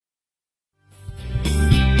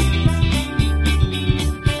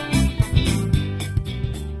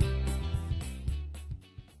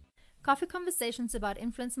Coffee Conversations about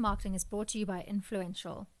Influencer Marketing is brought to you by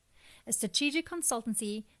Influential, a strategic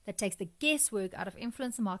consultancy that takes the guesswork out of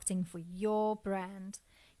influencer marketing for your brand.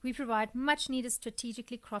 We provide much needed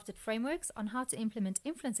strategically crafted frameworks on how to implement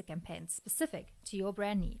influencer campaigns specific to your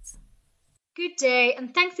brand needs. Good day,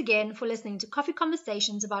 and thanks again for listening to Coffee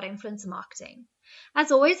Conversations about Influencer Marketing.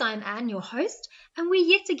 As always, I'm Anne, your host, and we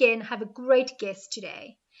yet again have a great guest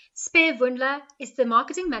today. Speer Wundler is the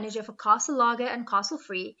marketing manager for Castle Lager and Castle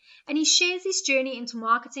Free, and he shares his journey into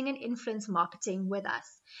marketing and influencer marketing with us.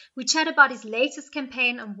 We chat about his latest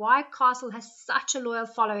campaign and why Castle has such a loyal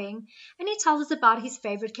following, and he tells us about his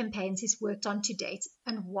favorite campaigns he's worked on to date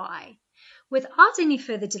and why. Without any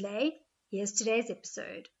further delay, here's today's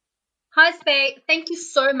episode. Hi, Speer. Thank you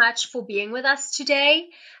so much for being with us today.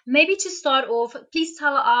 Maybe to start off, please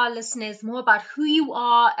tell our listeners more about who you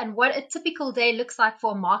are and what a typical day looks like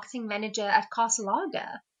for a marketing manager at Castle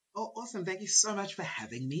Lager. Oh, awesome. Thank you so much for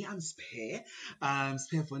having me. I'm Speer.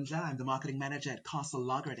 Speer Wundler. I'm the marketing manager at Castle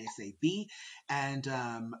Lager at SAB. And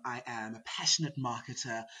I am a passionate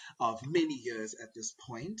marketer of many years at this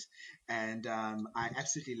point. And I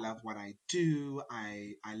absolutely love what I do.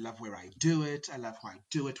 I love where I do it. I love who I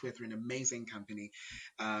do it with. We're an amazing company.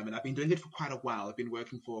 And I've been doing it for quite a while. I've been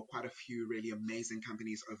working for quite a few really amazing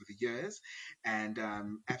companies over the years. And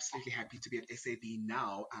absolutely happy to be at SAB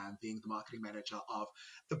now, being the marketing manager of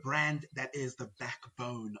the brand that is the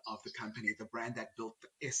backbone of the company, the brand that built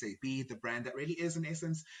the SAB, the brand that really is, in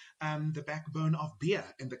essence, the backbone of beer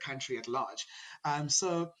in the country at large.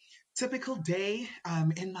 So typical day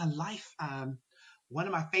in my life. One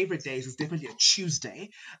of my favorite days is definitely a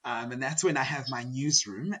Tuesday, and that's when I have my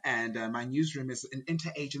newsroom. And my newsroom is an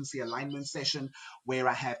interagency alignment session where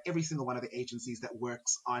I have every single one of the agencies that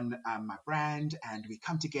works on my brand, and we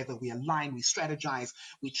come together, we align, we strategize,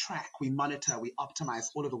 we track, we monitor, we optimize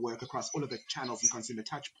all of the work across all of the channels and consumer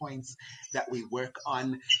touch points that we work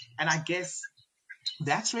on. And I guess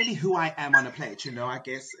that's really who I am on a plate. I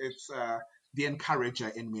guess it's the encourager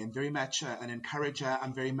in me. I'm very much an encourager.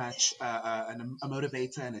 I'm very much a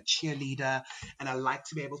motivator and a cheerleader. And I like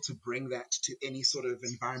to be able to bring that to any sort of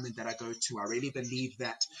environment that I go to. I really believe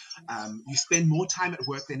that you spend more time at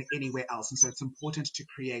work than anywhere else. And so it's important to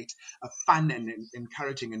create a fun and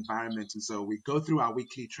encouraging environment. And so we go through our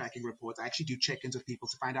weekly tracking reports. I actually do check-ins with people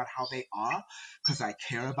to find out how they are, because I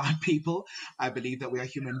care about people. I believe that we are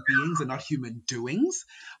human beings and not human doings.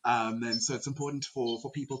 And so it's important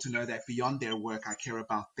for people to know that beyond their work, I care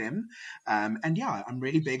about them. And yeah, I'm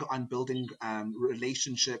really big on building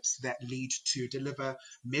relationships that lead to deliver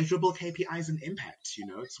measurable KPIs and impact.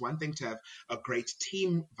 It's one thing to have a great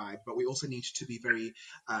team vibe, but we also need to be very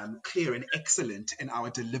clear and excellent in our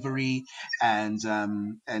delivery. And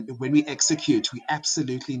when we execute, we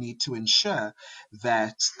absolutely need to ensure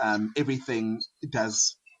that everything it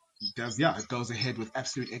goes ahead with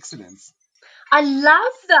absolute excellence. I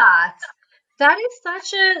love that. That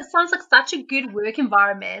is sounds like such a good work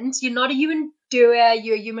environment. You're not a human doer,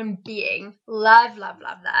 you're a human being. Love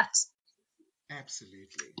that.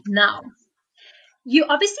 Absolutely. Now, you're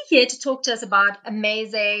obviously here to talk to us about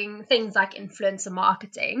amazing things like influencer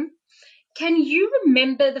marketing. Can you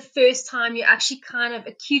remember the first time you actually kind of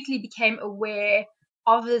acutely became aware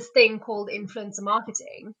of this thing called influencer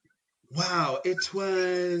marketing? Wow, it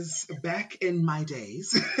was back in my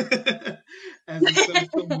days as a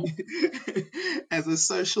social, as a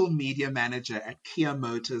social media manager at Kia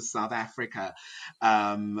Motors South Africa,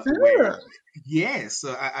 where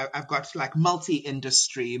so I've got like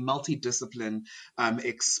multi-industry, multi-discipline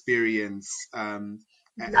experience, Love.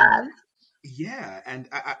 and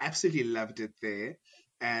I absolutely loved it there.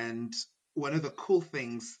 And one of the cool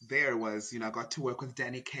things there was, I got to work with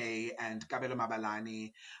Danny Kaye and Kabelo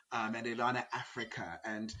Mabalani and Ilana Africa.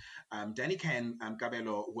 And Danny Kaye and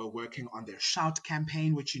Kabelo were working on their Shout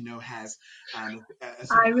campaign, which, has a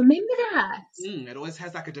sort I of remember that. it always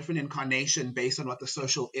has like a different incarnation based on what the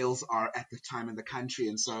social ills are at the time in the country.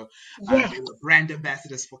 And so Yes. they were brand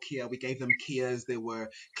ambassadors for Kia. We gave them Kias. There were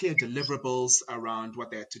clear deliverables around what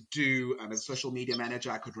they had to do. As a social media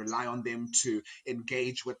manager, I could rely on them to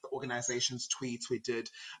engage with the organization's tweets. We did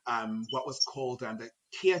what was called the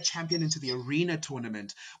Kia Champion into the Arena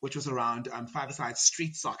tournament, which was around five-a-side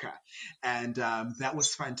street soccer. And that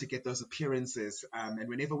was fun to get those appearances. And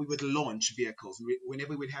whenever we would launch vehicles,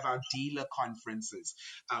 whenever we'd have our dealer conferences,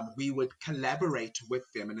 we would collaborate with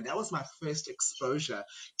them. And that was my first exposure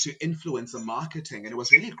to influencer marketing. And it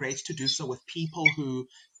was really great to do so with people who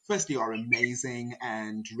firstly are amazing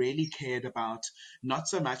and really cared about not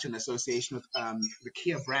so much an association with the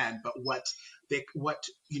Kia brand, but what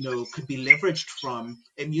could be leveraged from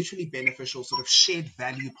a mutually beneficial sort of shared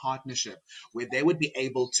value partnership where they would be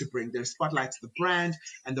able to bring their spotlight to the brand,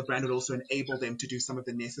 and the brand would also enable them to do some of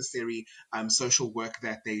the necessary social work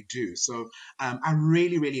that they do. So I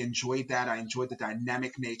really, really enjoyed that. I enjoyed the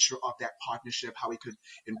dynamic nature of that partnership, how we could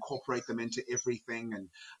incorporate them into everything,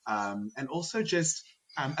 and also just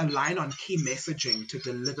align on key messaging to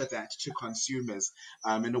deliver that to consumers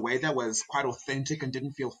in a way that was quite authentic and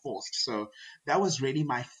didn't feel forced. So that was really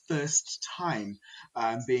my first time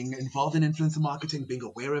being involved in influencer marketing, being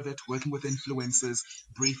aware of it, working with influencers,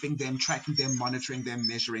 briefing them, tracking them, monitoring them,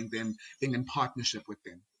 measuring them, being in partnership with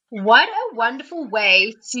them. What a wonderful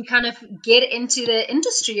way to kind of get into the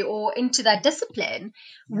industry or into that discipline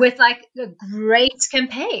Yeah. with like a great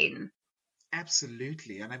campaign.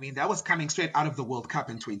 Absolutely. And I mean, that was coming straight out of the World Cup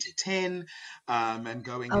in 2010 and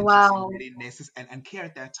going Oh, into some wow. really necessary. And Kia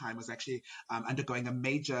at that time was actually undergoing a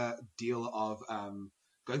major deal of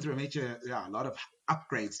going through a lot of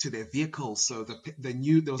upgrades to their vehicles. So there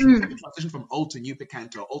was a Mm. transition from old to new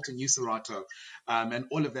Picanto, old to new Serato, and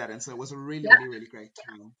all of that. And so it was a really, Yeah. really, really great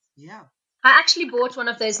time. Yeah. I actually bought one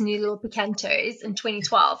of those new little Picantos in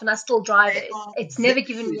 2012 and I still drive They it. are It's never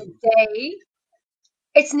given me a victory. day.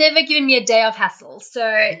 It's never given me a day of hassle. So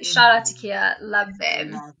shout out to Kia. Love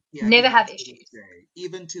them. Love, yeah, Never even have to this issues. day.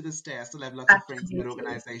 Even to this day, I still have lots of friends in that Absolutely.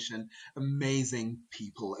 organization. Amazing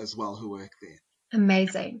people as well who work there.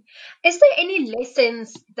 Amazing. Is there any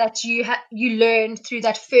lessons that you learned through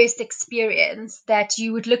that first experience that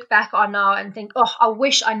you would look back on now and think, "Oh, I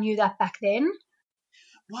wish I knew that back then"?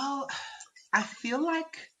 Well, I feel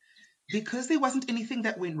like because there wasn't anything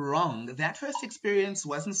that went wrong, that first experience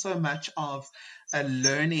wasn't so much of a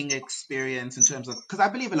learning experience in terms of, because I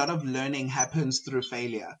believe a lot of learning happens through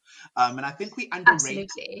failure. And I think we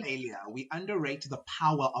underrate Absolutely. failure. We underrate the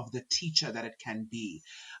power of the teacher that it can be,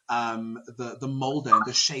 the molder and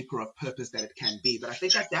the shaper of purpose that it can be. But I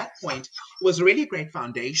think at that point, it was a really great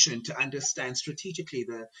foundation to understand strategically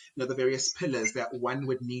the various pillars that one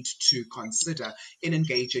would need to consider in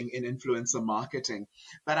engaging in influencer marketing.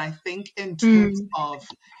 But I think in terms Mm. of,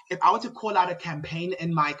 if I were to call out a campaign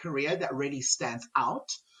in my career that really stands out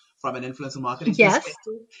from an influencer marketing Yes.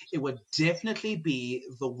 perspective, it would definitely be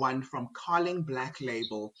the one from Carling Black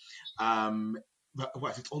Label.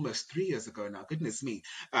 It's almost 3 years ago now, goodness me.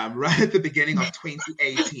 Right at the beginning of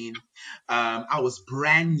 2018, I was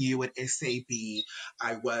brand new at SAB.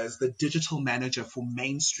 I was the digital manager for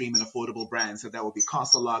mainstream and affordable brands. So that would be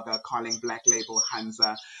Castle Lager, Carling Black Label,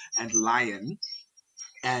 Hansa, and Lion.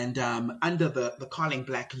 And under the Carling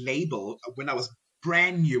Black label, when I was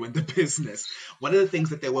brand new in the business, one of the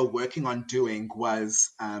things that they were working on doing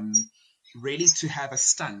was really to have a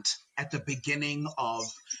stunt at the beginning of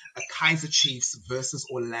a Kaiser Chiefs versus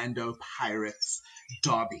Orlando Pirates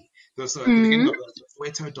derby. So at the beginning Mm. of the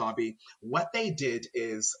Soweto derby, what they did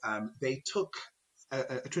is they took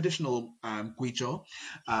a traditional guijo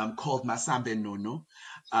called Masambe Nono,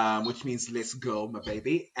 which means let's go, my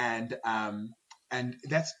baby. And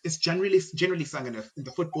that's it's generally sung in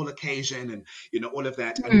the football occasion and all of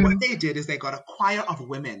that. And what Mm. they did is they got a choir of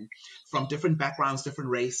women from different backgrounds, different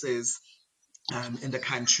races, in the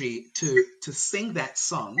country to sing that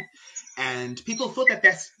song, and people thought that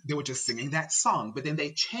they were just singing that song, but then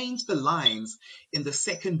they changed the lines in the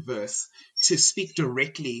second verse to speak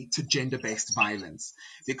directly to gender-based violence,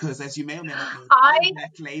 because as you may or may not know, Calling I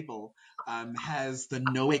Black Label has the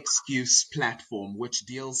No Excuse platform, which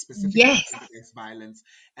deals specifically with Yes. gender-based violence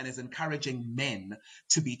and is encouraging men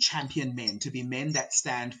to be champion men, to be men that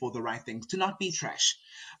stand for the right things, to not be trash,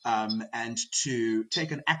 and to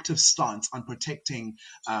take an active stance on protecting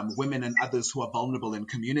women and others who are vulnerable in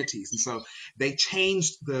communities. And so they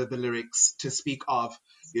changed the lyrics to speak of,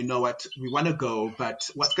 you know what, we want to go, but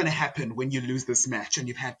what's going to happen when you lose this match and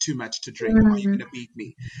you've had too much to drink? Are you Mm. going to beat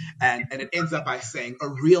me? And it ends up by saying, a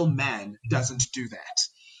real man doesn't do that.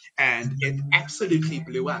 And it absolutely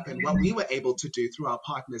blew up. And what we were able to do through our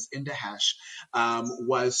partners in the Hash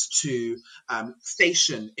was to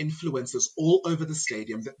station influencers all over the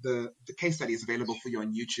stadium. The case study is available for you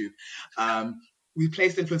on YouTube. We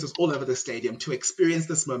placed influencers all over the stadium to experience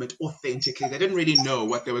this moment authentically. They didn't really know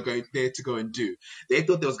what they were going there to go and do. They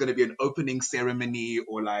thought there was going to be an opening ceremony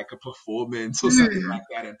or like a performance or something Mm. like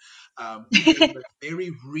that. And we gave them a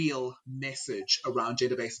very real message around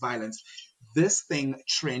gender-based violence. This thing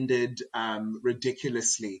trended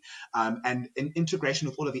ridiculously, and in integration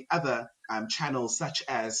with all of the other channels such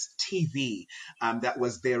as TV, that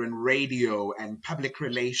was there in radio and public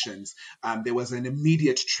relations, there was an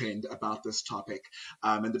immediate trend about this topic.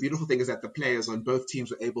 And the beautiful thing is that the players on both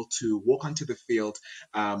teams were able to walk onto the field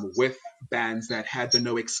with bands that had the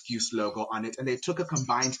No Excuse logo on it. And they took a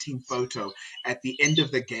combined team photo at the end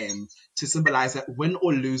of the game to symbolize that win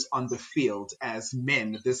or lose on the field, as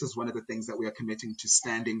men, this is one of the things that we are committing to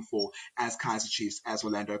standing for as Kaizer Chiefs, as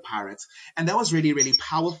Orlando Pirates. And that was really, really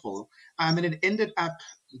powerful. And it ended up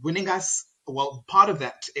winning us, well, part of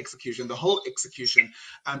that execution, the whole execution,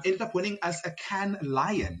 ended up winning us a Cannes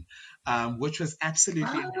Lion, which was absolutely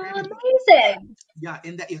incredible. Amazing. Yeah,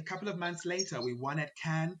 in that a couple of months later, we won at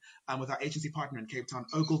Cannes with our agency partner in Cape Town,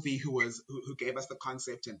 Ogilvy, who gave us the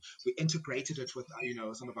concept, and we integrated it with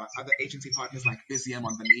some of our other agency partners like Visium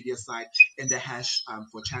on the media side in the hash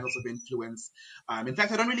for channels of influence. In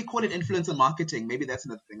fact, I don't really call it influencer marketing. Maybe that's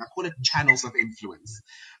another thing. I call it channels of influence.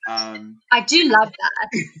 I do love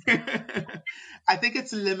that. I think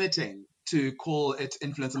it's limiting to call it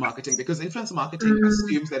influencer marketing, because influencer marketing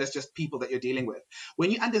assumes that it's just people that you're dealing with.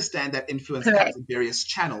 When you understand that influence comes in various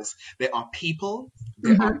channels, there are people,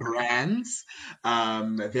 there are brands,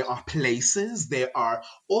 there are places, there are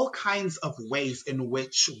all kinds of ways in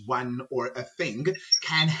which one or a thing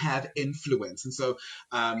can have influence. And so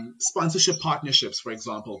sponsorship partnerships, for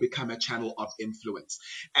example, become a channel of influence.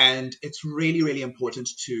 And it's really, really important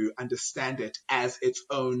to understand it as its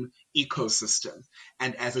own ecosystem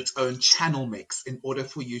and as its own channel mix in order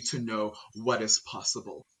for you to know what is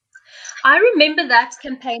possible. I remember that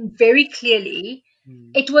campaign very clearly.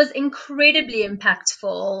 It was incredibly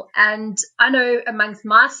impactful, and I know amongst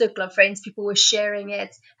my circle of friends, people were sharing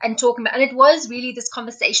it and talking about, and it was really this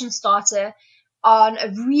conversation starter on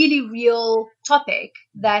a really real topic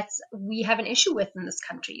that we have an issue with in this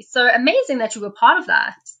country. So amazing that you were part of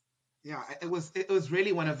that. Yeah, it was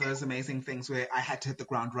really one of those amazing things where I had to hit the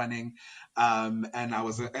ground running, and I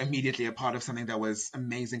was immediately a part of something that was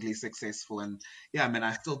amazingly successful. And yeah, I mean,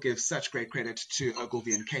 I still give such great credit to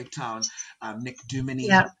Ogilvy in Cape Town, Nick Duminy,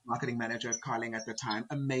 marketing manager at Carling at the time.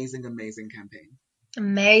 Amazing, amazing campaign.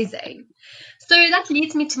 Amazing. So that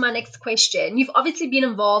leads me to my next question. You've obviously been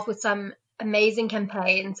involved with some amazing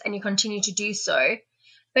campaigns and you continue to do so.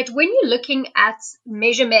 But when you're looking at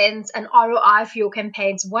measurements and ROI for your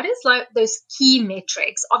campaigns, what is like those key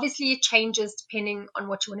metrics? Obviously, it changes depending on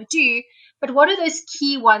what you want to do, but what are those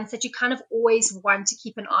key ones that you kind of always want to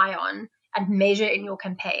keep an eye on and measure in your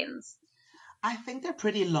campaigns? I think they're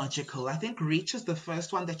pretty logical. I think reach is the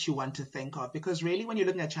first one that you want to think of, because really when you're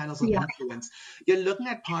looking at channels of influence, you're looking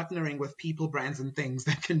at partnering with people, brands, and things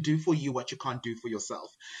that can do for you what you can't do for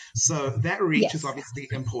yourself. So that reach is obviously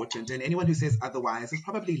important, and anyone who says otherwise is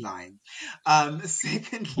probably lying.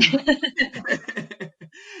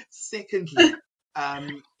 Secondly,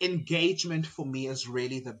 engagement for me is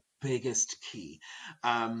really the biggest key.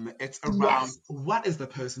 It's around what is the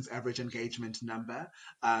person's average engagement number,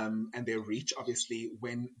 and their reach, obviously,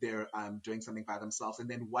 when they're doing something by themselves, and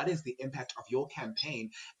then what is the impact of your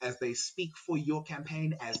campaign as they speak for your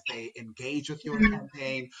campaign, as they engage with your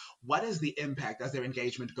campaign. What is the impact? Does their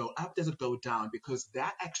engagement go up? Does it go down? Because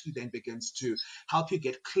that actually then begins to help you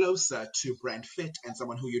get closer to brand fit and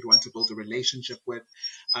someone who you'd want to build a relationship with.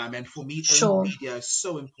 And for me, earned media is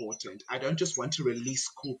so important. I don't just want to release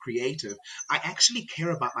cool creative. I actually care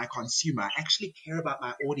about my consumer. I actually care about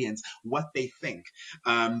my audience, what they think,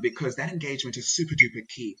 because that engagement is super duper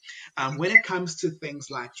key. When it comes to things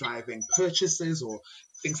like driving purchases or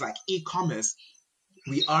things like e-commerce,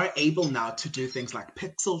 we are able now to do things like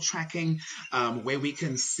pixel tracking, where we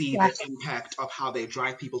can see the impact of how they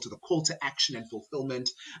drive people to the call to action and fulfillment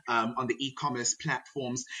on the e-commerce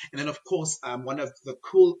platforms. And then, of course, one of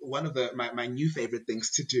my new favorite things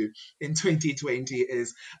to do in 2020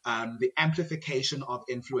 is the amplification of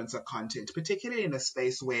influencer content, particularly in a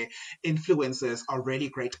space where influencers are really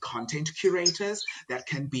great content curators that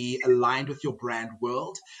can be aligned with your brand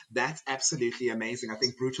world. That's absolutely amazing. I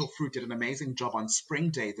think Brutal Fruit did an amazing job on Spring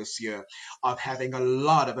Day this year of having a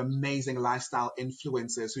lot of amazing lifestyle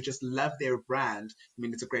influencers who just love their brand. I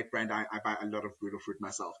mean, it's a great brand. I buy a lot of Brutal Fruit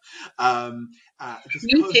myself.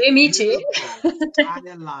 Me too.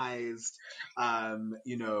 Stylized,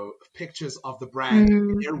 pictures of the brand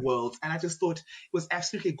in their world. And I just thought it was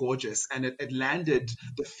absolutely gorgeous. And it landed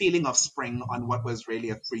the feeling of spring on what was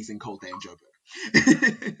really a freezing cold day in Joburg.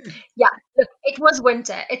 Yeah, look, it was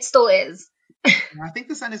winter. It still is. I think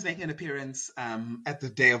the sun is making an appearance at the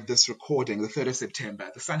day of this recording, the 3rd of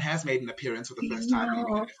September. The sun has made an appearance for the first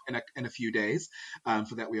time in a few days.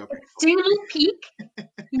 For that, we are grateful. Doing a little peek.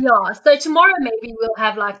 Yeah, so tomorrow maybe we'll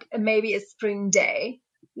have maybe a spring day.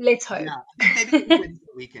 Let's hope. Yeah, maybe get ready for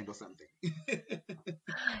the weekend or something.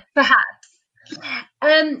 Perhaps.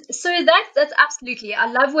 So that's absolutely. I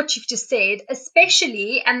love what you've just said,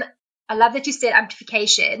 especially, and I love that you said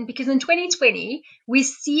amplification, because in 2020 we're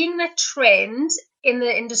seeing that trend in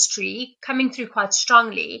the industry coming through quite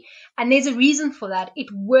strongly, and there's a reason for that. It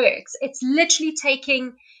works. It's literally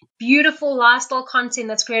taking beautiful lifestyle content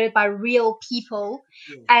that's created by real people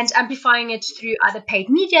and Yes. amplifying it through either paid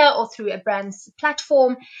media or through a brand's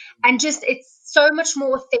platform, and just it's so much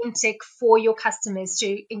more authentic for your customers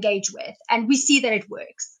to engage with, and we see that it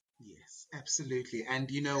works. Yes, absolutely. And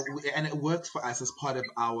and it works for us as part of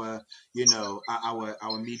our,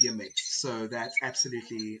 our media mix. So that's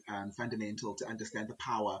absolutely fundamental to understand the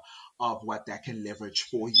power of what that can leverage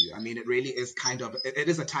for you. I mean, it really is it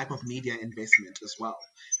is a type of media investment as well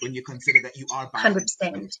when you consider that you are buying into the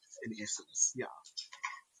 100%. business in essence. Yeah.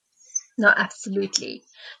 No, absolutely.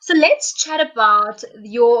 So let's chat about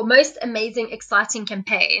your most amazing, exciting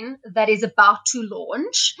campaign that is about to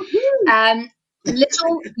launch. Um, a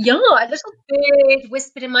little bird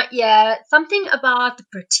whispered in my ear something about the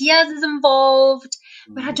Proteas is involved,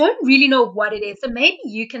 but I don't really know what it is. So maybe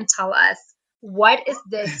you can tell us, what is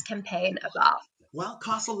this campaign about? Well,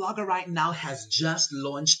 Castle Lager right now has just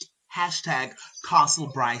launched hashtag Castle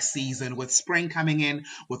Bry season with spring coming in,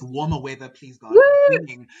 with warmer weather, please God, Woo!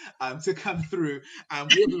 beginning to come through.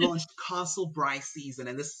 We have launched Castle Bry season,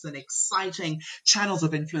 and this is an exciting Channels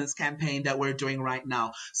of Influence campaign that we're doing right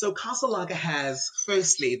now. So Castle Lager has,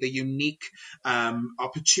 firstly, the unique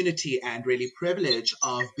opportunity and really privilege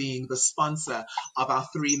of being the sponsor of our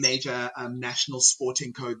three major national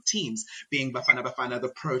sporting code teams, being Bafana Bafana, the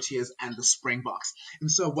Proteas, and the Springboks. And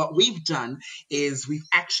so what we've done is we've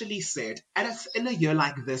actually said, in a year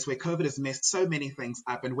like this where COVID has messed so many things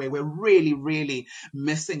up and where we're really, really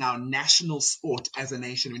missing our national sport as a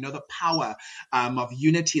nation, we know the power of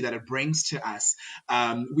unity that it brings to us.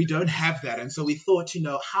 We don't have that. And so we thought,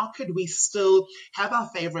 how could we still have our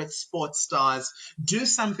favorite sports stars do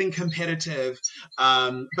something competitive,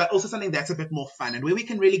 but also something that's a bit more fun and where we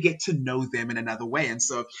can really get to know them in another way. And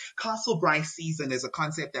so Castle Bry season is a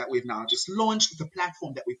concept that we've now just launched. It's a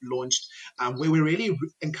platform that we've launched where we're really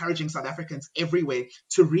encouraging South Africans everywhere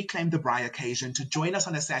to reclaim the Bry occasion, to join us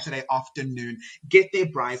on a Saturday afternoon, get their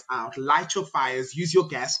Bries out, light your fires, use your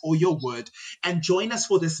gas or your wood, and join us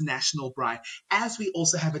for this national Bry. As we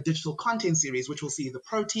also have a digital content series, which will see the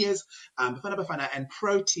Proteas, Bafana Bafana, and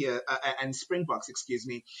and Springboks,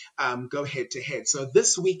 go head to head. So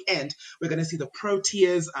this weekend, we're going to see the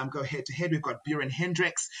Proteas go head to head. We've got Buren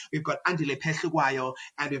Hendricks, we've got Andile Pehluwayo,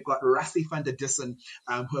 and we've got Rassi van der Dissen,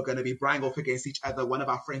 who are going to be brying off against each other. One of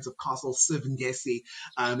our friends of Castle, Siv Ngesi,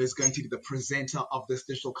 is going to be the presenter of this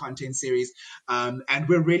digital content series. And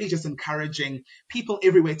we're really just encouraging people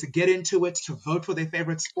everywhere to get into it, to vote for their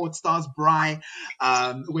favorite sports stars Bry.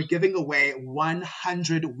 We're giving away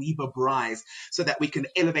 100 Weber Bries so that we can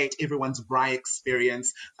elevate everyone's Bry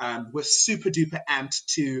experience. We're super duper amped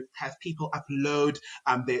to have people upload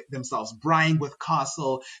themselves Brying with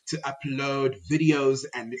Castle, to upload videos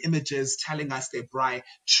and images telling us their Bry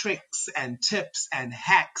tricks and tips and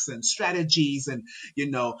hacks and strategies, and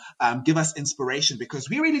give us inspiration, because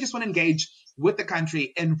we really just want to engage with the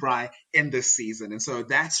country in Bry in this season. And so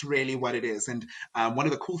that's really what it is. And one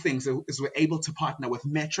of the cool things is we're able to partner with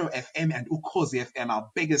Metro FM and Ukhozi FM, our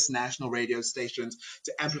biggest national radio stations,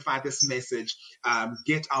 to amplify this message,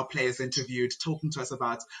 get our players interviewed, talking to us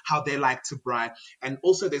about how they like to Bry. And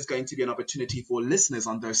also there's going to be an opportunity for listeners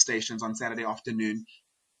on those stations on Saturday afternoon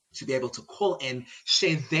to be able to call in,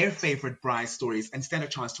 share their favorite Bry stories, and stand a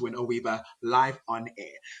chance to win a Weber live on air.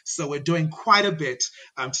 So we're doing quite a bit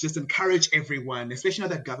to just encourage everyone, especially now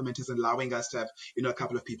that government is allowing us to have, a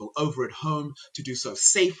couple of people over at home, to do so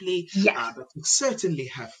safely, Yes. but to certainly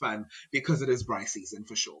have fun, because it is Bry season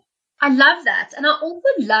for sure. I love that. And I also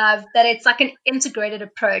love that it's like an integrated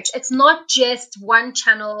approach. It's not just one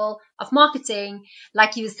channel of marketing.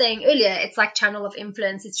 Like you were saying earlier, it's like channel of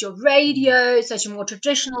influence. It's your radio, so it's your more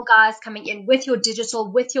traditional guys coming in with your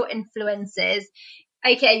digital, with your influencers,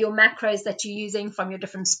 aka your macros that you're using from your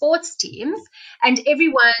different sports teams. And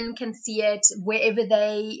everyone can see it wherever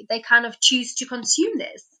they kind of choose to consume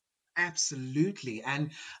this. Absolutely.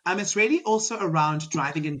 And it's really also around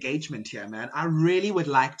driving engagement here, man. I really would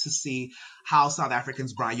like to see how South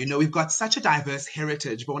Africans Bry. We've got such a diverse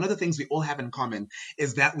heritage, but one of the things we all have in common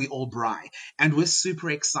is that we all Bry. And we're super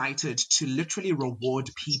excited to literally reward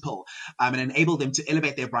people and enable them to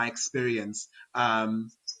elevate their Bry experience.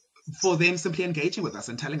 For them simply engaging with us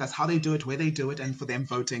and telling us how they do it, where they do it, and for them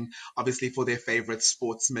voting, obviously, for their favorite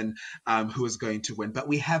sportsman who is going to win. But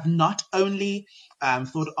we have not only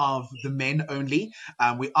thought of the men only.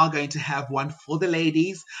 We are going to have one for the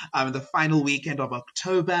ladies the final weekend of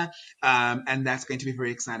October, and that's going to be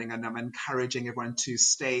very exciting. And I'm encouraging everyone to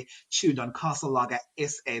stay tuned on Castle Lager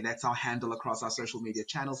SA. That's our handle across our social media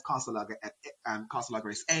channels, Castle Lager at Castle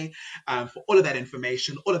Lager SA, for all of that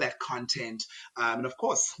information, all of that content. And of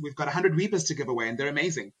course, we've got 100 Weebers to give away, and they're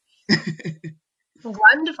amazing.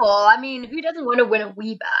 Wonderful. I mean, who doesn't want to win a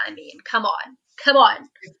Weber? I mean, come on.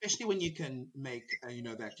 Especially when you can make,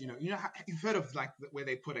 you've heard of like where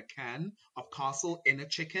they put a can of Castle in a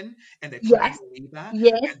chicken and they put it in a Weber,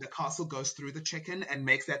 Yes. and the Castle goes through the chicken and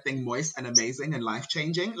makes that thing moist and amazing and life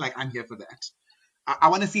changing. Like, I'm here for that. I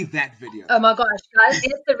want to see that video. Oh my gosh, guys,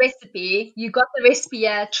 here's the recipe. You got the recipe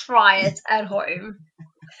here. Try it at home.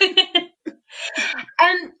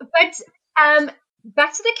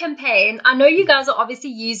 Back to the campaign. I know you guys are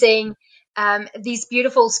obviously using these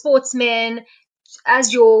beautiful sportsmen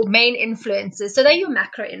as your main influencers. So they're your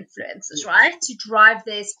macro influencers, right? To drive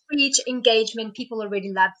this reach, engagement. People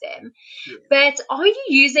already love them. Yeah. But are you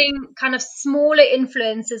using kind of smaller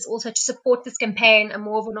influencers also to support this campaign in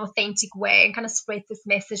more of an authentic way and kind of spread this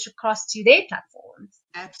message across to their platforms?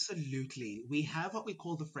 Absolutely. We have what we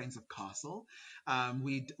call the Friends of Castle.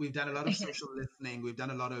 We've done a lot of social listening. We've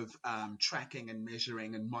done a lot of tracking and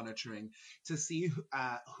measuring and monitoring to see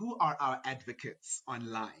who are our advocates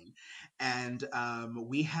online. And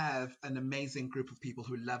we have an amazing group of people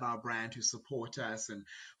who love our brand, who support us, and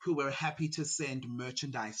who we're happy to send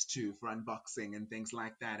merchandise to for unboxing and things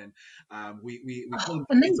like that. And we call them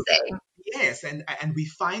amazing. Yes, and we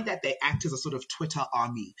find that they act as a sort of Twitter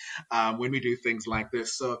army when we do things like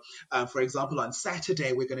this. So, for example, on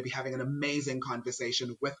Saturday, we're going to be having an amazing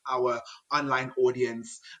conversation with our online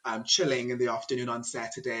audience, chilling in the afternoon on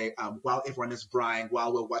Saturday while everyone is braaiing,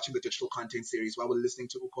 while we're watching the digital content series, while we're listening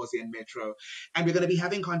to Ukhozi and Metro. And we're going to be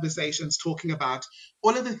having conversations talking about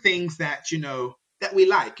all of the things that, that we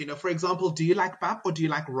like. For example, do you like pap or do you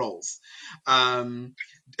like rolls?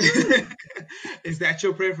 Is that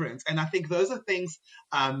your preference? And I think those are things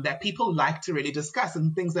that people like to really discuss,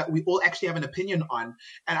 and things that we all actually have an opinion on.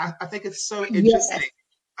 And I think it's so interesting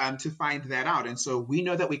to find that out. And so we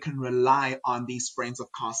know that we can rely on these Friends of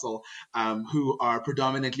Castle who are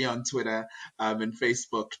predominantly on Twitter and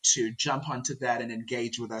Facebook to jump onto that and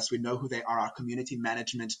engage with us. We know who they are. Our community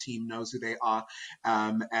management team knows who they are.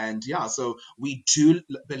 So we do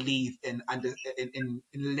believe in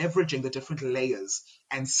leveraging the different layers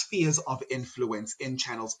and spheres of influence in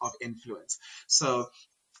channels of influence. So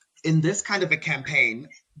in this kind of a campaign,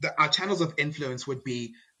 our channels of influence would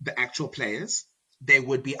be the actual players. They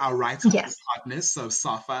would be our rights holders partners, so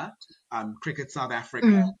SAFA, Cricket South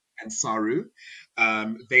Africa, and SARU.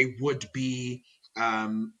 They would be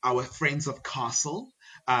our Friends of Castle,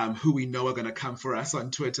 who we know are going to come for us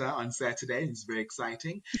on Twitter on Saturday. It's very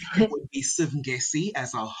exciting. It would be Sivngesi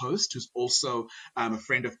as our host, who's also a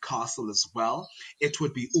friend of Castle as well. It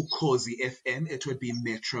would be Ukhozi FM. It would be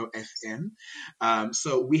Metro FM.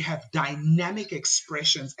 So we have dynamic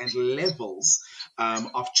expressions and levels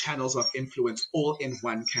of channels of influence all in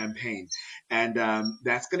one campaign. And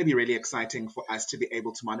that's going to be really exciting for us to be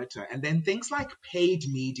able to monitor. And then things like paid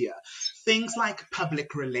media, things like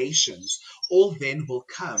public relations, all then will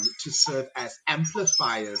come to serve as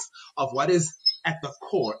amplifiers of what is at the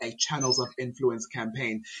core a channels of influence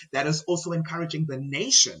campaign that is also encouraging the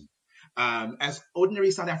nation as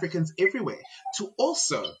ordinary South Africans everywhere to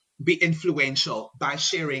also be influential by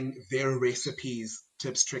sharing their recipes,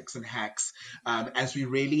 tips, tricks, and hacks as we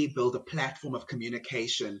really build a platform of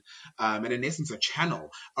communication and in essence a channel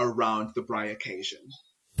around the braai occasion.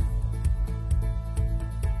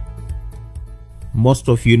 Most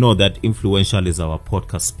of you know that Influential is our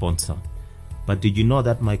podcast sponsor. But did you know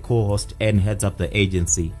that my co-host Anne heads up the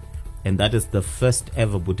agency? And that is the first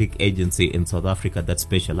ever boutique agency in South Africa that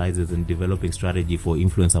specializes in developing strategy for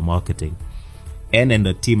influencer marketing. Anne and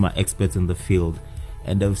the team are experts in the field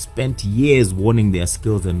and have spent years honing their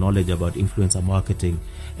skills and knowledge about influencer marketing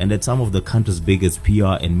and at some of the country's biggest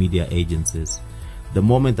PR and media agencies. The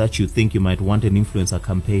moment that you think you might want an influencer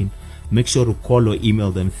campaign, make sure to call or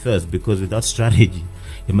email them first, because without strategy,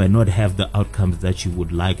 you might not have the outcomes that you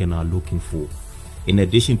would like and are looking for. In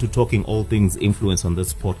addition to talking all things influence on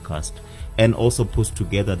this podcast, and also puts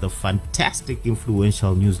together the fantastic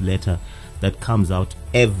Influential newsletter that comes out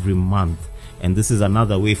every month. And this is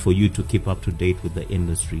another way for you to keep up to date with the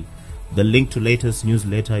industry. The link to latest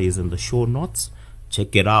newsletter is in the show notes.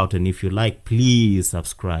 Check it out, and if you like, please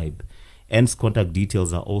subscribe. Anne's contact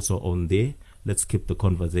details are also on there. Let's keep the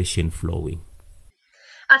conversation flowing.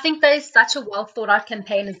 I think that is such a well thought out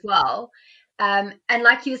campaign as well. And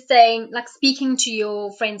like you were saying, like speaking to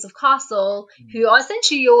your friends of Castle, who are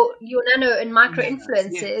essentially your nano and micro Nanos, yeah.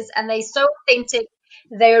 influencers, and they're so authentic.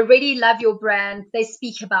 They already love your brand. They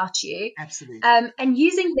speak about you. Absolutely. And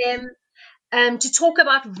using them to talk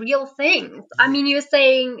about real things. I mean, you were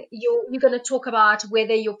saying you're going to talk about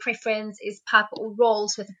whether your preference is pup or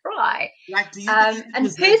rolls with a fry. Like, do you believe in And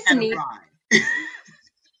dessert and a personally, bride?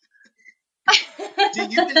 Do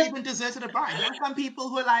you believe in dessert and a bride? There are some people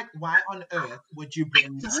who are like, why on earth would you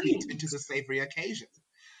bring sweet into the savory occasion?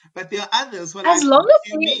 But there are others who are as like, long what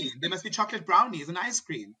as do you mean? There must be chocolate brownies and ice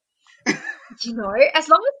cream. as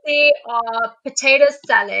long as they are potato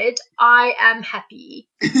salad, I am happy.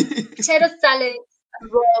 Potato salad,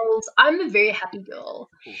 rolls, I'm a very happy girl.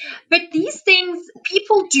 But these things,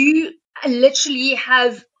 people do literally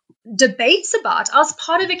have debates about. I was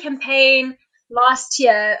part of a campaign last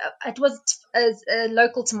year. It was a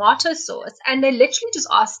local tomato sauce, and they literally just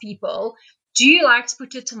asked people, do you like to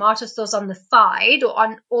put your tomato sauce on the side or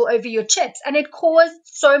on all over your chips? And it caused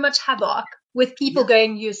so much havoc with people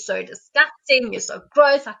going, you're so disgusting, you're so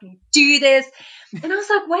gross, how can you do this? And I was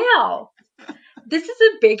like, wow, this is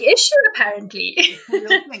a big issue apparently. It's a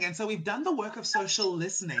real thing. And so we've done the work of social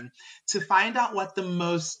listening to find out what the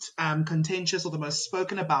most contentious or the most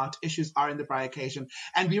spoken about issues are in the braai occasion.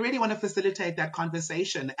 And we really want to facilitate that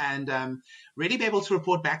conversation and really be able to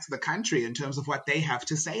report back to the country in terms of what they have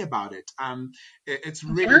to say about it. It's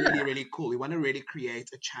really, really cool. We want to really create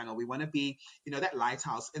a channel. We want to be, that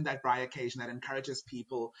lighthouse in that braai occasion that encourages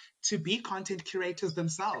people to be content curators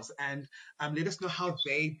themselves and let us know how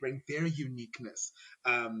they bring their uniqueness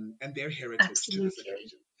and their heritage to this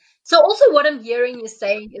occasion. So also what I'm hearing you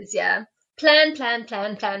saying is, plan, and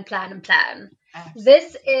plan. Absolutely.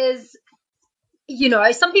 This is,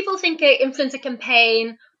 some people think an influencer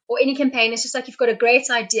campaign or any campaign is just like you've got a great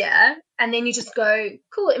idea and then you just go,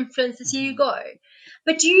 cool, influencers, here you go.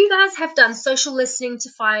 But you guys have done social listening to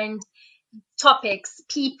find topics,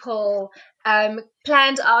 people,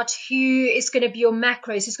 planned out who is going to be your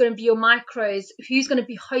macros, who's going to be your micros, who's going to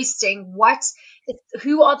be hosting,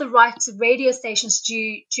 who are the right radio stations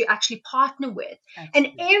to actually partner with.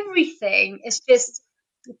 Absolutely. And everything is just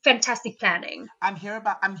fantastic planning. I'm here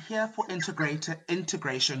for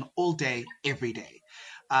integration all day, every day.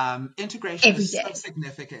 Integration is so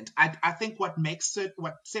significant. I think what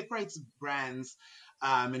separates brands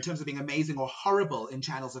in terms of being amazing or horrible in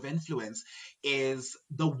channels of influence is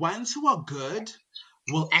the ones who are good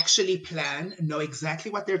will actually plan, know exactly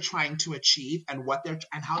what they're trying to achieve and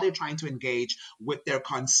how they're trying to engage with their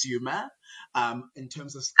consumer in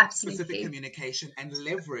terms of specific communication and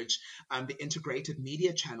leverage the integrated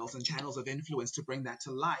media channels and channels of influence to bring that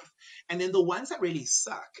to life. And then the ones that really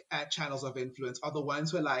suck at channels of influence are the ones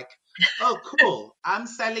who are like, oh, cool, I'm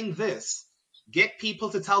selling this. Get people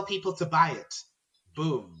to tell people to buy it.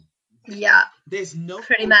 Boom. Yeah. There's no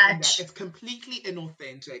pretty much. It's completely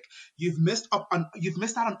inauthentic. You've missed out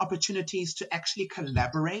on opportunities to actually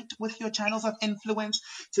collaborate with your channels of influence,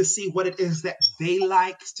 to see what it is that they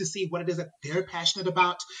like, to see what it is that they're passionate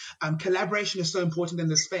about. Collaboration is so important in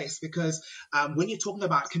this space because when you're talking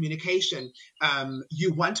about communication,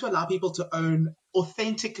 you want to allow people to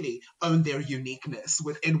authentically own their uniqueness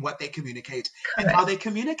within what they communicate and how they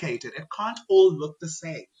communicate it. It can't all look the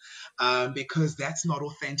same because that's not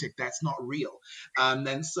authentic, that's not real.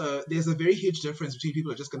 And so there's a very huge difference between people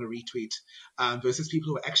who are just going to retweet versus people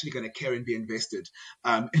who are actually going to care and be invested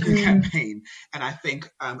in the campaign. And I think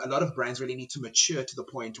a lot of brands really need to mature to the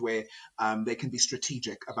point where they can be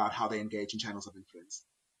strategic about how they engage in channels of influence.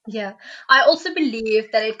 Yeah, I also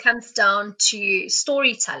believe that it comes down to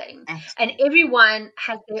storytelling. Absolutely. And everyone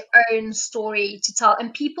has their own story to tell,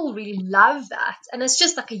 and people really love that. And it's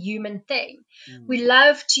just like a human thing. We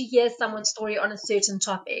love to hear someone's story on a certain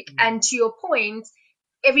topic. And to your point,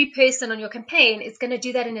 every person on your campaign is going to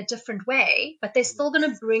do that in a different way, but they're still going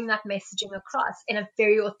to bring that messaging across in a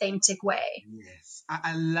very authentic way. Yes,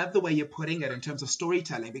 I love the way you're putting it in terms of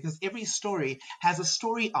storytelling, because every story has a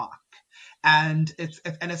story arc. And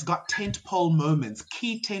it's got key tentpole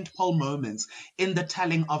moments in the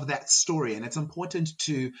telling of that story. And it's important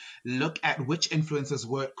to look at which influencers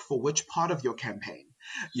work for which part of your campaign,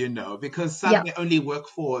 because some may only work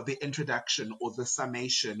for the introduction or the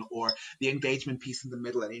summation or the engagement piece in the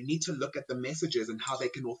middle. And you need to look at the messages and how they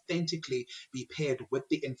can authentically be paired with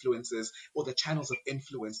the influencers or the channels of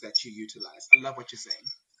influence that you utilize. I love what you're saying.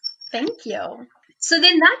 Thank you. So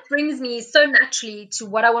then that brings me so naturally to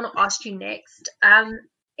what I want to ask you next.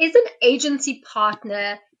 Is an agency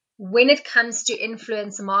partner, when it comes to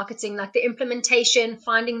influencer marketing, like the implementation,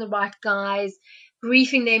 finding the right guys,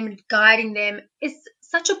 briefing them, guiding them, is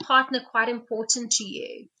such a partner quite important to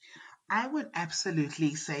you? I would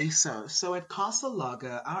absolutely say so. So at Castle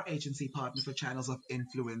Lager, our agency partner for channels of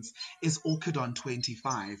influence is Orchidon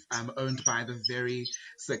 25, owned by the very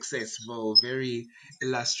successful, very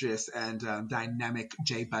illustrious, and dynamic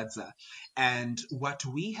Jay Budza. And what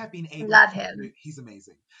we have been able Love to do, him. he's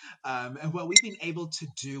amazing. And what we've been able to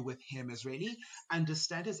do with him is really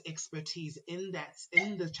understand his expertise in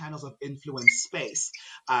the channels of influence space,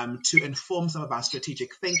 to inform some of our strategic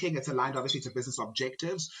thinking. It's aligned obviously to business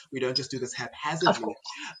objectives. We don't just do this Of haphazardly.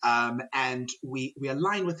 course. And we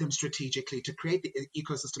align with him strategically to create the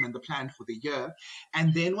ecosystem and the plan for the year.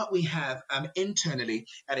 And then what we have internally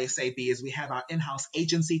at SAB is we have our in-house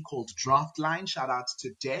agency called Draftline. Shout out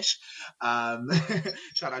to Desh.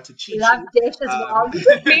 Shout out to Chi Love Dish as Chi. well. You're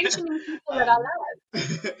just mentioning people that I Um,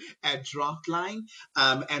 love. at Draftline.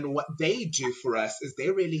 And what they do for us is they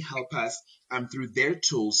really help us through their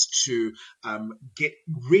tools to get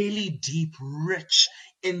really deep, rich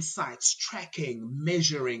insights, tracking,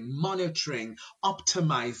 measuring, monitoring,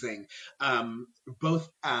 optimizing, both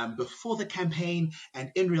before the campaign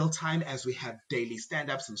and in real time as we have daily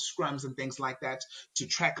stand-ups and scrums and things like that to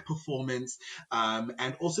track performance,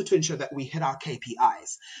 and also to ensure that we hit our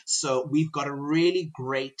KPIs. So we've got a really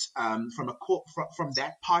great, from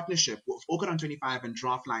that partnership with Orchidon 25 and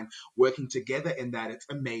Draftline working together in that, it's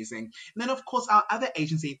amazing. And then of course our other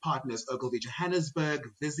agency partners, Ogilvy Johannesburg,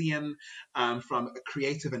 Vizium, from a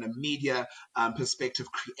creative and a media perspective,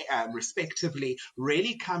 respectively,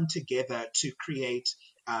 really come together to create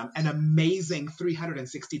an amazing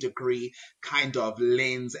 360-degree kind of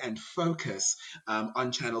lens and focus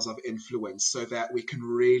on channels of influence so that we can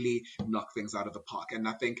really knock things out of the park. And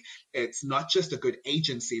I think it's not just a good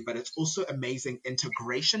agency, but it's also amazing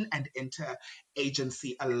integration and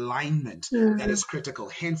inter-agency alignment that is critical.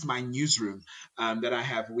 Hence my newsroom that I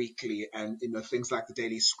have weekly, and things like the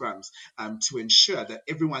daily scrums, to ensure that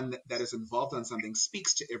everyone that is involved on something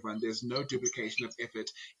speaks to everyone. There's no duplication of effort.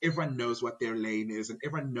 Everyone knows what their lane is, and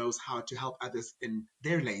everyone knows how to help others in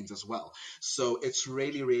their lanes as well. So it's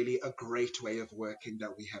really, really a great way of working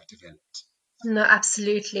that we have developed. No,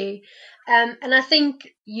 absolutely. And I think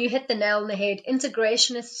you hit the nail on the head.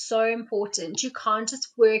 Integration is so important. You can't just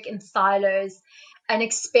work in silos and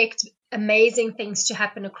expect amazing things to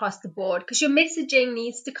happen across the board, because your messaging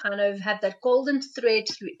needs to kind of have that golden thread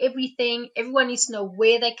through everything. Everyone needs to know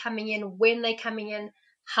where they're coming in, when they're coming in,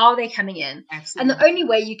 how they're coming in. Absolutely. And the only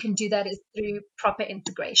way you can do that is through proper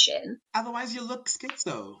integration. Otherwise, you look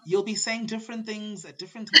schizo. You'll be saying different things at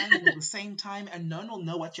different times at the same time, and no one will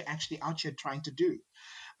know what you're actually out here trying to do.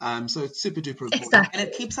 So it's super duper important. Exactly. And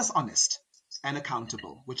it keeps us honest and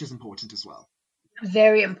accountable, which is important as well.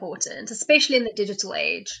 Very important, especially in the digital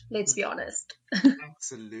age, let's be honest.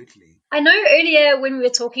 Absolutely. I know earlier when we were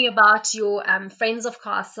talking about your friends of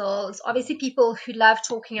Castle, it's obviously people who love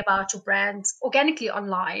talking about your brand organically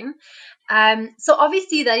online. So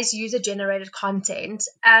obviously that is user-generated content.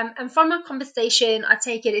 And from our conversation, I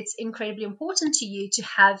take it it's incredibly important to you to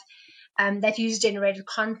have that user-generated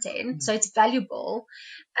content, so it's valuable.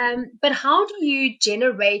 But how do you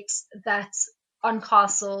generate that on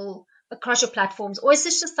Castle across your platforms, or is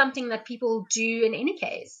this just something that people do in any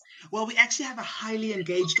case? Well, we actually have a highly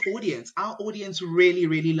engaged audience. Our audience really,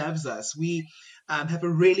 really loves us. We have a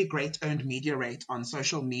really great earned media rate on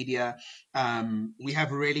social media. We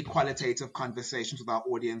have really qualitative conversations with our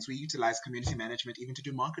audience. We utilize community management even to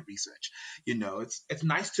do market research. It's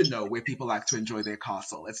nice to know where people like to enjoy their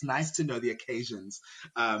castle. It's nice to know the occasions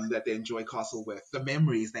that they enjoy castle with, the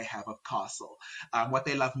memories they have of castle, what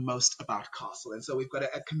they love most about castle. And so we've got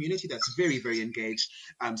a community that's very, very engaged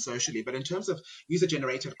socially. But in terms of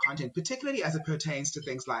user-generated content, particularly as it pertains to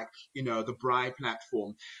things like, the Braai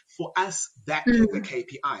platform, for us, that is the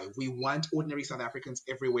KPI. We want ordinary South Africans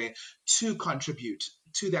everywhere to contribute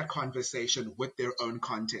to that conversation with their own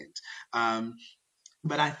content.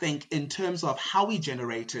 But I think in terms of how we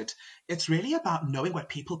generate it, it's really about knowing what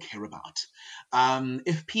people care about.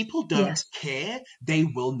 If people don't care, they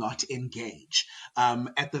will not engage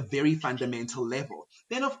at the very fundamental level.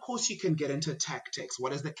 Then, of course, you can get into tactics.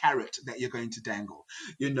 What is the carrot that you're going to dangle?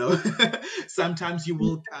 Sometimes you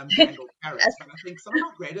will dangle carrots. But I think some of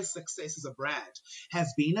our greatest success as a brand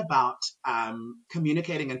has been about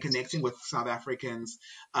communicating and connecting with South Africans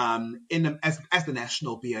as the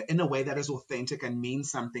national beer in a way that is authentic and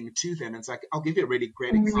means something to them. It's like, I'll give you a really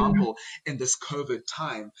great example. In this COVID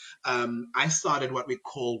time, I started what we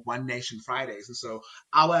call One Nation Fridays. And so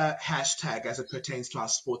our hashtag as it pertains to our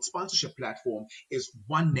sports sponsorship platform is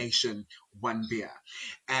One Nation, one beer.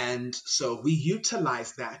 And so we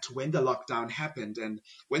utilized that when the lockdown happened. And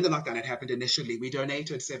when the lockdown had happened initially, we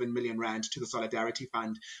donated 7 million rand to the Solidarity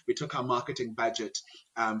Fund. We took our marketing budget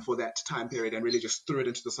for that time period and really just threw it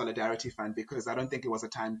into the Solidarity Fund, because I don't think it was a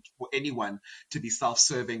time for anyone to be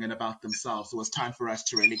self-serving and about themselves. It was time for us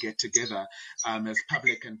to really get together as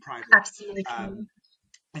public and private Absolutely. and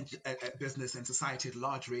business and society at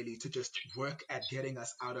large, really, to just work at getting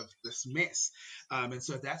us out of this mess. And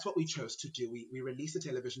so that's what we chose to do. We released a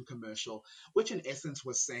television commercial, which in essence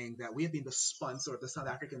was saying that we have been the sponsor of the South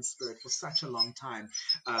African Spirit for such a long time,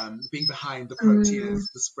 being behind the Proteas,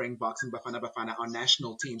 the Springboks, and Bafana Bafana, our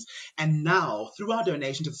national teams. And now, through our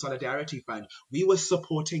donation to the Solidarity Fund, we were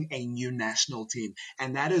supporting a new national team.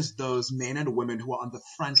 And that is those men and women who are on the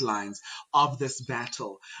front lines of this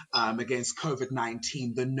battle against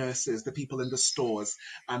COVID-19, the nurses, the people in the stores,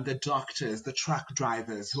 the doctors, the truck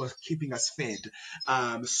drivers who are keeping us fed.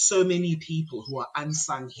 So many people who are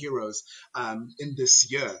unsung heroes in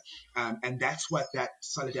this year. And that's what that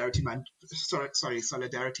Solidarity Fund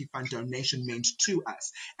donation meant to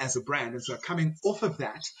us as a brand. And so coming off of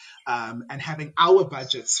that and having our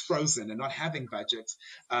budgets frozen and not having budgets,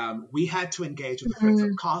 we had to engage with the Friends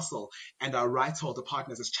of Castle and our rights holder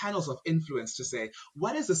partners as channels of influence to say,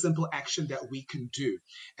 what is a simple action that we can do?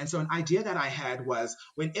 And so an idea that I had was,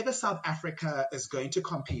 whenever South Africa is going to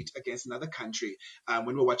compete against another country,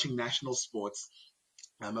 when we're watching national sports,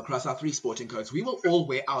 across our 3 sporting codes, we will all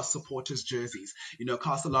wear our supporters' jerseys. You know,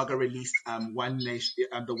 Castle Lager released the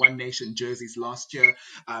One Nation jerseys last year.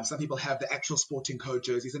 Some people have the actual sporting code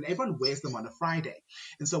jerseys, and everyone wears them on a Friday.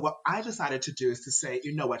 And so what I decided to do is to say,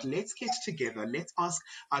 you know what, let's get together. Let's ask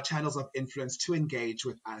our channels of influence to engage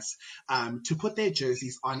with us, to put their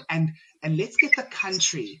jerseys on, and let's get the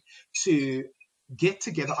country to get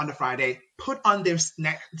together on a Friday, put on their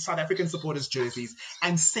South African supporters' jerseys,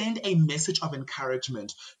 and send a message of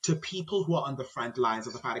encouragement to people who are on the front lines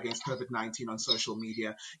of the fight against COVID-19 on social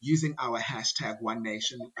media, using our hashtag One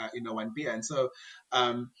Nation, One Beer. And so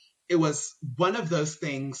it was one of those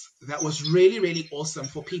things that was really, really awesome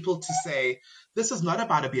for people to say, this is not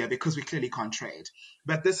about a beer, because we clearly can't trade,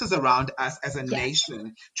 but this is around us as a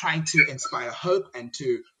nation trying to inspire hope and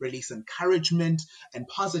to release encouragement and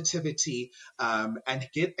positivity, and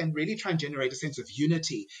really try and generate a sense of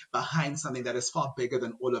unity behind something that is far bigger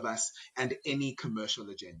than all of us and any commercial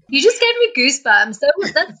agenda. You just gave me goosebumps.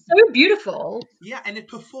 That's so beautiful. Yeah, and it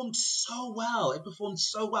performed so well.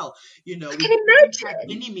 You know, I we can didn't have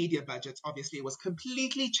imagine. any media budgets. Obviously, it was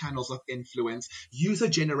completely channels of influence,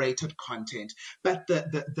 user-generated content. But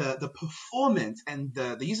the performance and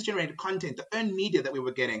the user-generated content, the earned media that we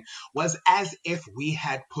were getting, was as if we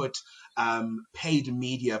had put paid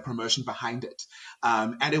media promotion behind it.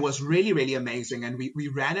 And it was really, really amazing. And we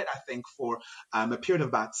ran it, I think, for a period of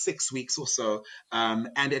about 6 weeks or so.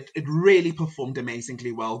 And it really performed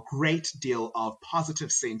amazingly well. Great deal of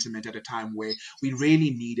positive sentiment at a time where we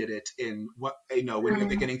really needed it in when we're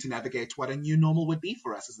beginning to navigate what a new normal would be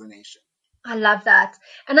for us as a nation. I love that.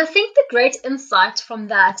 And I think the great insight from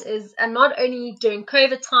that is, and not only during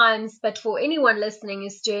COVID times, but for anyone listening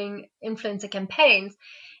is doing influencer campaigns,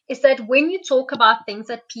 is that when you talk about things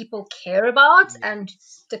that people care about and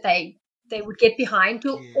that they would get behind,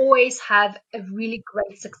 you'll always have a really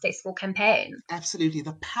great, successful campaign. Absolutely.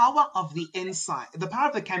 The power of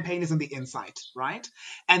the campaign is in the insight, right?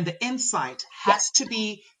 And the insight has to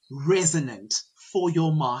be resonant for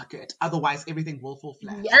your market. Otherwise, everything will fall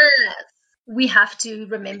flat. Yes. We have to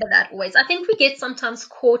remember that always. I think we get sometimes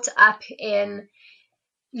caught up in,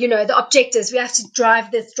 the objectives. We have to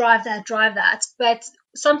drive this, drive that. But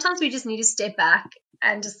sometimes we just need to step back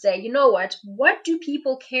and just say, you know what do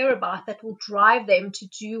people care about that will drive them to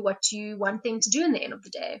do what you want them to do in the end of the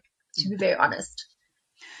day, to be very honest.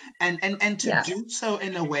 And to do so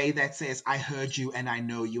in a way that says, I heard you and I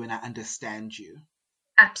know you and I understand you.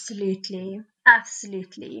 Absolutely.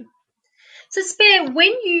 So Spear,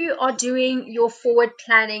 when you are doing your forward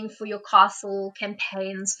planning for your castle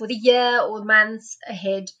campaigns for the year or months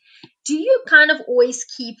ahead, do you kind of always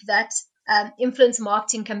keep that influence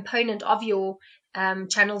marketing component of your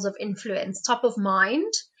channels of influence top of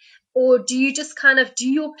mind? Or do you just kind of do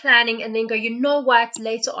your planning and then go, you know what,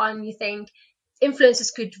 later on you think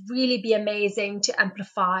influencers could really be amazing to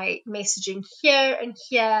amplify messaging here and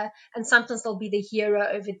here, and sometimes they'll be the hero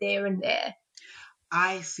over there and there?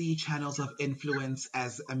 I see channels of influence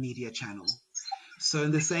as a media channel. So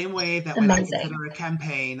in the same way that when I Amazing. consider a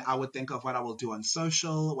campaign, I would think of what I will do on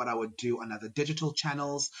social, what I would do on other digital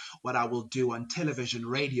channels, what I will do on television,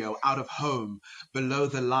 radio, out of home, below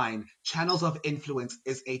the line. Channels of influence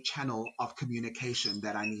is a channel of communication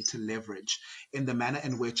that I need to leverage in the manner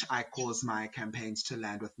in which I cause my campaigns to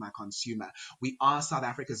land with my consumer. We are South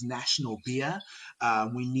Africa's national beer.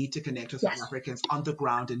 We need to connect with Yes. South Africans on the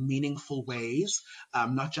ground in meaningful ways,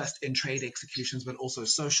 not just in trade executions, but also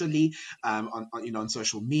socially, on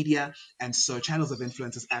social media. And so channels of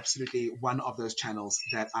influence is absolutely one of those channels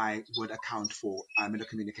that I would account for in a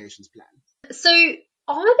communications plan. So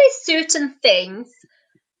are there certain things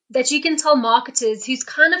that you can tell marketers who's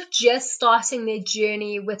kind of just starting their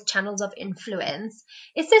journey with channels of influence?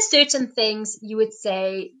 Is there certain things you would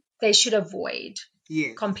say they should avoid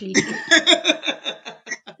Yes. completely?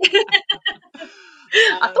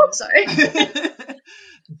 I thought so.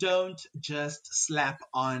 Don't just slap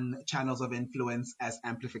on channels of influence as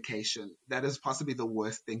amplification. That is possibly the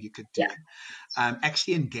worst thing you could do. Yeah.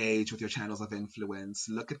 Actually engage with your channels of influence.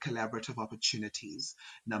 Look at collaborative opportunities,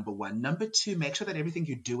 number one. Number two, make sure that everything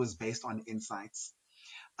you do is based on insights.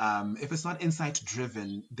 If it's not insight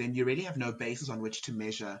driven, then you really have no basis on which to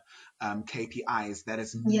measure KPIs that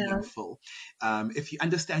is meaningful. If you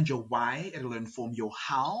understand your why, it'll inform your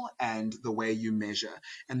how and the way you measure.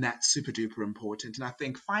 And that's super duper important. And I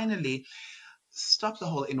think finally, stop the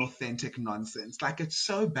whole inauthentic nonsense. Like, it's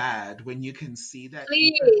so bad when you can see that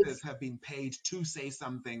influencers have been paid to say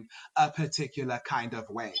something a particular kind of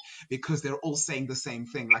way because they're all saying the same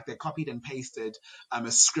thing. Like, they copied and pasted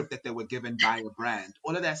a script that they were given by a brand.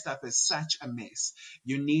 All of that stuff is such a mess.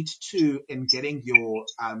 You need to, in getting your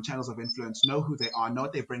channels of influence, know who they are, know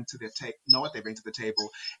what they bring to the table,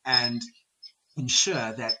 and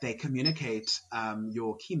ensure that they communicate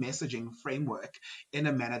your key messaging framework in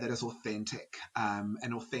a manner that is authentic,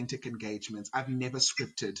 and authentic engagements. I've never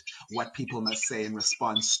scripted what people must say in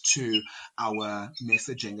response to our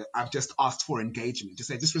messaging. I've just asked for engagement to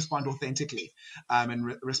say, just respond authentically, and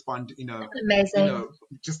respond, Amazing.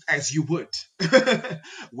 just as you would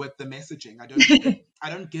with the messaging. I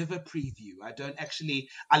don't give a preview. I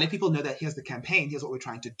let people know that here's the campaign, here's what we're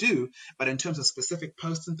trying to do. But in terms of specific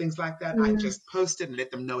posts and things like that, I just post it and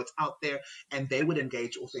let them know it's out there, and they would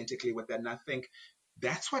engage authentically with that. And I think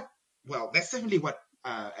that's definitely what,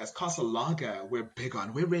 as Castle Lager, we're big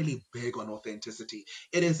on. We're really big on authenticity.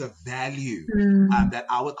 It is a value that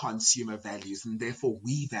our consumer values, and therefore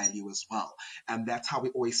we value as well. And that's how we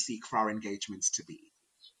always seek for our engagements to be.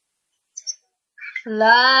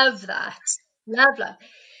 Love that. Love.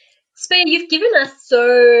 Spear, you've given us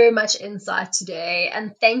so much insight today,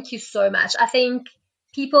 and thank you so much. I think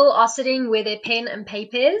people are sitting with their pen and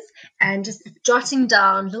papers and just jotting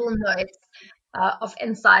down little notes of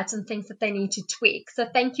insights and things that they need to tweak. So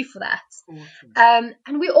thank you for that. Awesome.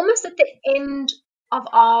 And we're almost at the end of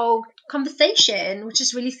our conversation, which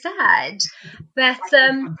is really sad. But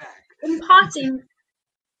in parting,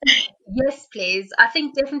 yes, please. I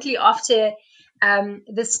think definitely after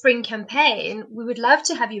the spring campaign, we would love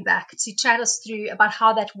to have you back to chat us through about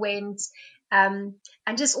how that went, and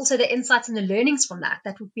just also the insights and the learnings from that.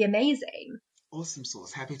 That would be amazing. Awesome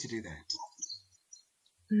sauce. Happy to do that.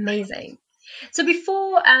 Amazing. So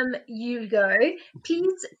before you go,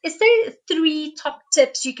 please, is there 3 top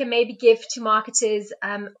tips you can maybe give to marketers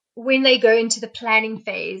when they go into the planning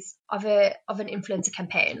phase of an influencer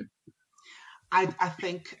campaign? I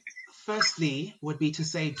think firstly would be to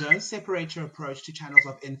say, don't separate your approach to channels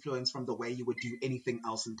of influence from the way you would do anything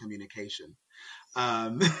else in communication.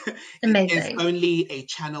 It is only a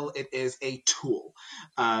channel. It is a tool.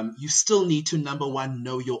 You still need to, number one,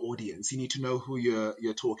 know your audience. You need to know who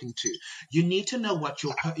you're talking to. You need to know what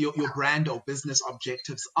your brand or business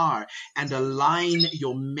objectives are and align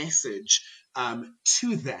your message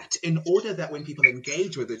to that, in order that when people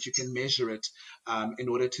engage with it, you can measure it, in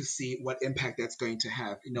order to see what impact that's going to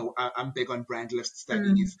have. I'm big on brand lift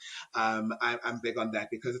studies. I'm big on that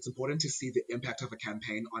because it's important to see the impact of a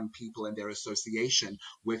campaign on people and their association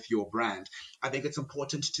with your brand. I think it's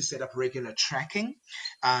important to set up regular tracking.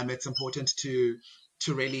 It's important to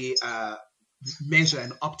really measure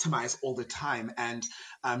and optimize all the time, and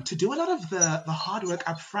to do a lot of the hard work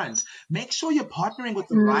up front. Make sure you're partnering with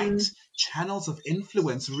the right channels of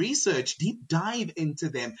influence. Research, deep dive into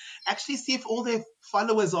them. Actually see if all their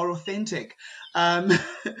followers are authentic. Absolutely.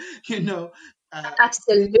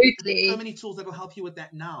 So many tools that will help you with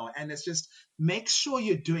that now, and it's just make sure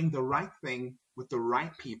you're doing the right thing with the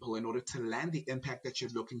right people in order to land the impact that you're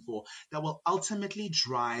looking for that will ultimately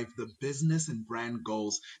drive the business and brand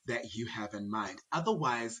goals that you have in mind.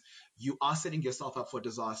 Otherwise, you are setting yourself up for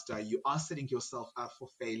disaster. You are setting yourself up for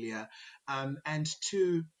failure. And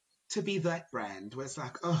to be that brand where it's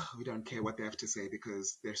like, oh, we don't care what they have to say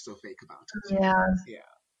because they're so fake about it. Yeah. Yeah.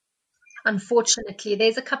 Unfortunately,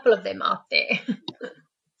 there's a couple of them out there.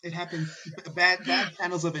 It happens. Bad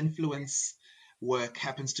channels of influence work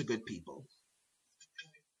happens to good people.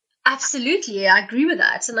 Absolutely, I agree with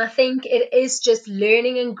that. And I think it is just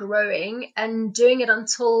learning and growing and doing it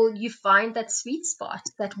until you find that sweet spot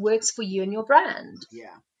that works for you and your brand.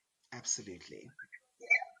 Yeah, absolutely.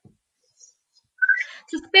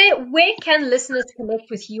 So, where can listeners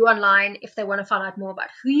connect with you online if they want to find out more about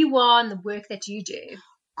who you are and the work that you do?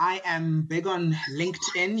 I am big on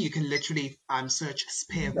LinkedIn. You can literally search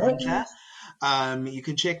Spare Vundla. You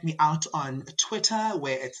can check me out on Twitter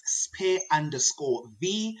where it's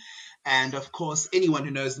spare_V. And of course, anyone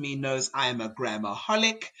who knows me knows I am a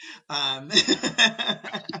grammarholic. That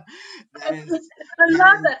is, I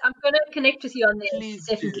love that. I'm going to connect with you on there. please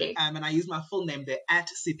Definitely. do. And I use my full name there at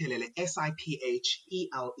Siphelele,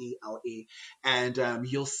 Siphelele. And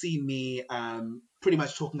you'll see me pretty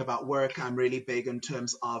much talking about work. I'm really big in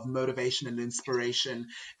terms of motivation and inspiration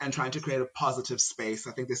and trying to create a positive space.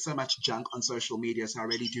 I think there's so much junk on social media, so I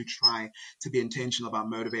really do try to be intentional about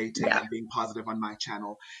motivating and being positive on my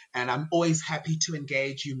channel. And I'm always happy to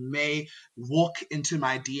engage. You may walk into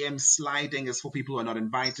my DMs, sliding is for people who are not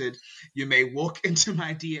invited. You may walk into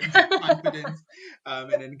my DMs with confidence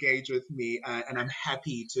and engage with me. And I'm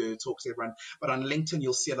happy to talk to everyone. But on LinkedIn,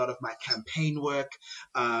 you'll see a lot of my campaign work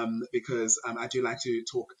because I do like to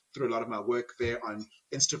talk through a lot of my work there. On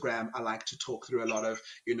Instagram, I like to talk through a lot of,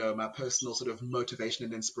 my personal sort of motivation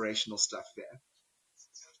and inspirational stuff there.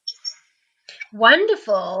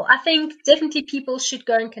 Wonderful. I think definitely people should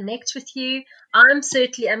go and connect with you. I'm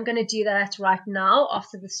going to do that right now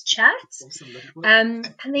after this chat. Awesome.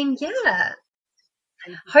 And then,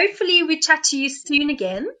 hopefully we chat to you soon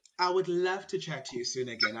again. I would love to chat to you soon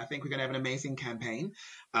again. I think we're going to have an amazing campaign.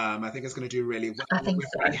 I think it's going to do really well. I think so.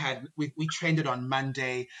 We trended on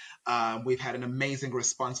Monday. We've had an amazing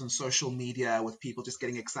response on social media with people just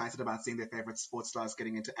getting excited about seeing their favorite sports stars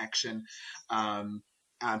getting into action.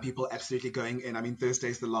 People absolutely going in. I mean,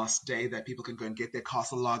 Thursday's the last day that people can go and get their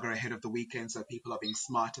Castle Lager ahead of the weekend. So people are being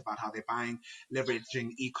smart about how they're buying,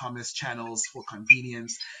 leveraging e-commerce channels for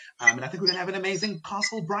convenience. And I think we're going to have an amazing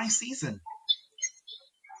Castle Braai season.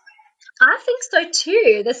 I think so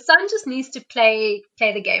too. The sun just needs to play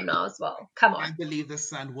the game now as well. Come on. I believe the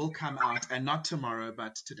sun will come out, and not tomorrow,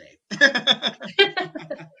 but today.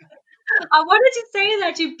 I wanted to say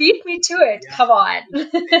that. You beat me to it. Yeah. Come on.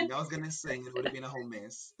 I was going to sing. It would have been a whole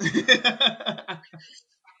mess.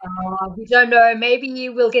 We don't know. Maybe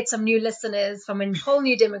we'll get some new listeners from a whole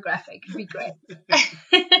new demographic. It'd be great.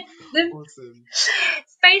 Awesome.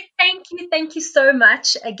 Faith, thank you so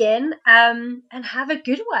much again, and have a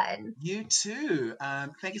good one. You too.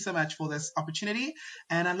 Thank you so much for this opportunity,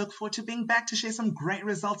 and I look forward to being back to share some great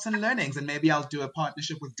results and learnings, and maybe I'll do a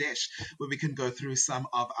partnership with Desh where we can go through some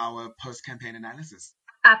of our post-campaign analysis.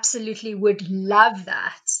 Absolutely would love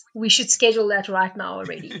that. We should schedule that right now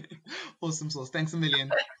already. Awesome sauce. Thanks a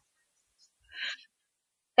million.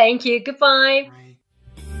 Thank you. Goodbye. Bye.